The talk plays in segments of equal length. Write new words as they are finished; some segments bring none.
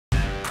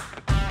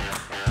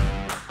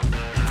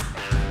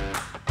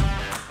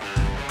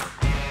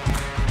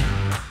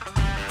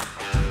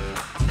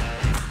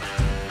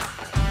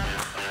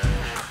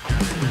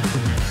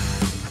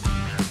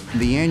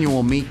the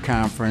annual meat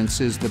conference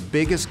is the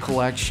biggest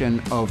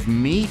collection of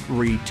meat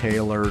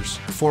retailers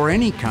for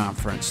any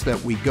conference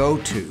that we go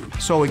to.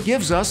 So it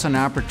gives us an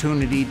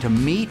opportunity to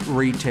meet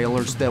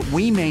retailers that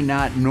we may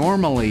not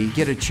normally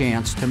get a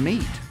chance to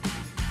meet.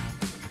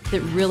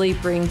 It really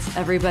brings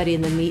everybody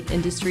in the meat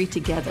industry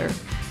together.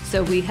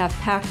 So we have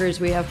packers,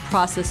 we have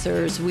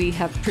processors, we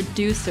have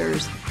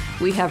producers,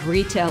 we have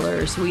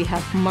retailers, we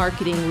have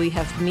marketing, we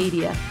have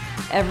media.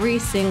 Every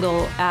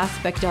single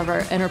aspect of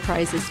our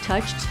enterprise is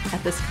touched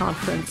at this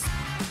conference.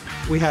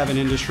 We have an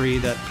industry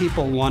that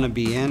people want to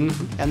be in,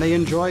 and they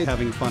enjoy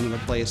having fun in a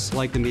place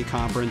like the meat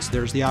conference.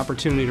 There's the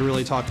opportunity to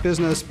really talk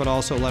business, but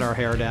also let our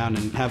hair down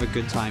and have a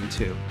good time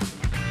too.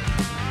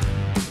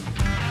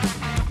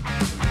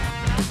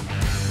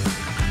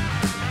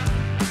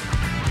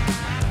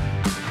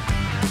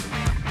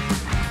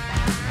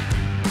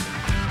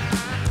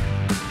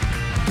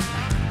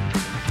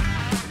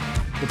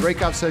 The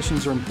breakout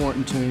sessions are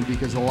important to me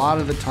because a lot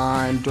of the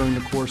time during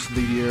the course of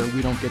the year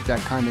we don't get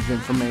that kind of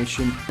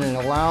information, and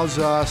it allows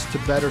us to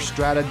better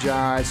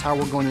strategize how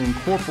we're going to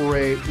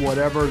incorporate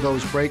whatever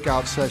those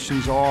breakout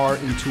sessions are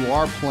into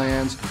our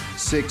plans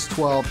 6,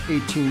 12,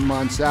 18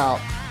 months out.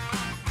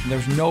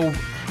 There's no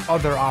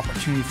other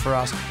opportunity for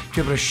us to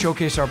be able to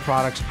showcase our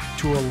products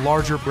to a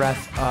larger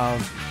breadth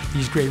of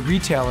these great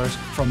retailers,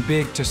 from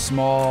big to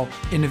small,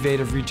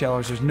 innovative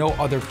retailers. There's no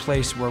other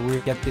place where we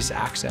get this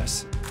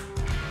access.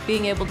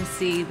 Being able to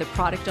see the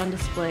product on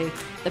display,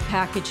 the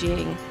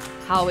packaging,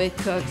 how it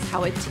cooks,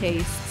 how it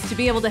tastes, to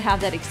be able to have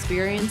that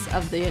experience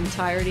of the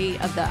entirety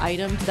of the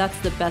item, that's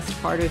the best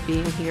part of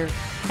being here.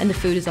 And the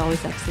food is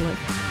always excellent.